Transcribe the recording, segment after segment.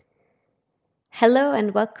Hello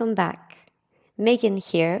and welcome back. Megan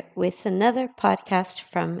here with another podcast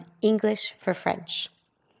from English for French.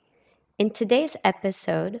 In today's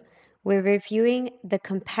episode, we're reviewing the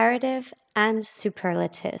comparative and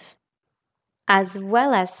superlative, as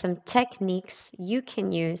well as some techniques you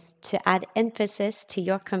can use to add emphasis to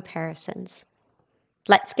your comparisons.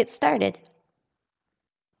 Let's get started.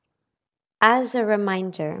 As a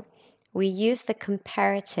reminder, we use the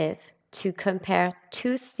comparative to compare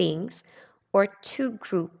two things or two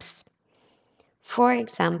groups. For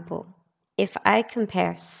example, if I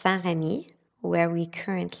compare Saint-Rémy, where we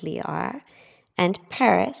currently are, and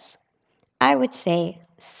Paris, I would say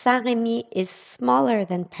Saint-Rémy is smaller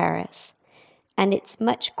than Paris, and it's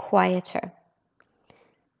much quieter.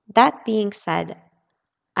 That being said,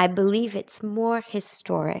 I believe it's more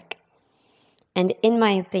historic, and in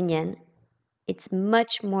my opinion, it's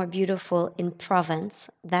much more beautiful in Provence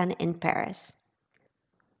than in Paris.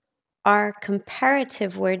 Our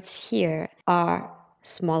comparative words here are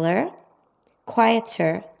smaller,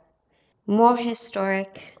 quieter, more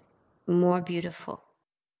historic, more beautiful.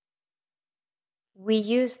 We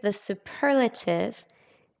use the superlative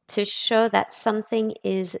to show that something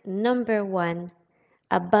is number one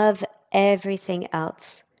above everything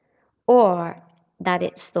else, or that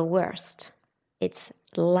it's the worst. It's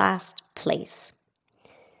last place.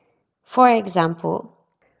 For example,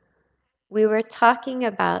 we were talking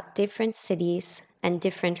about different cities and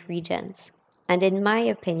different regions, and in my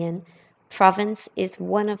opinion, Provence is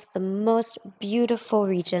one of the most beautiful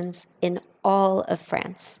regions in all of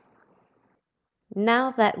France.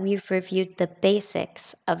 Now that we've reviewed the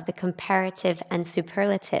basics of the comparative and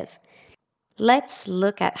superlative, let's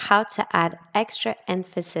look at how to add extra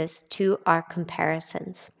emphasis to our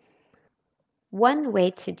comparisons. One way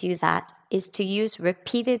to do that is to use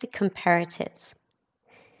repeated comparatives.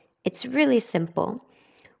 It's really simple.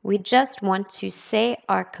 We just want to say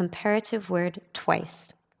our comparative word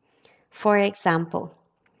twice. For example,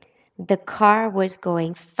 the car was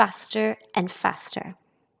going faster and faster.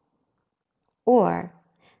 Or,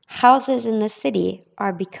 houses in the city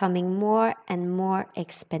are becoming more and more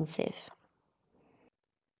expensive.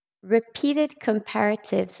 Repeated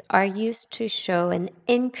comparatives are used to show an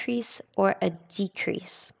increase or a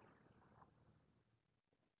decrease.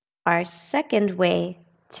 Our second way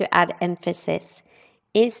to add emphasis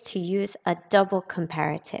is to use a double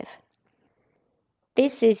comparative.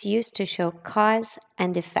 This is used to show cause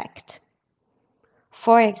and effect.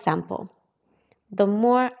 For example, the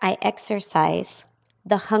more I exercise,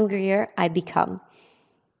 the hungrier I become.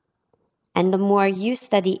 And the more you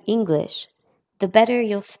study English, the better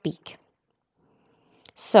you'll speak.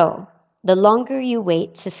 So, the longer you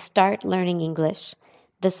wait to start learning English,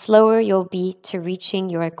 the slower you'll be to reaching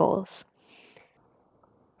your goals.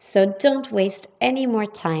 So don't waste any more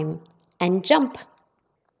time and jump!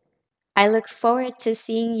 I look forward to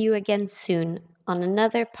seeing you again soon on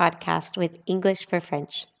another podcast with English for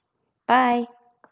French. Bye!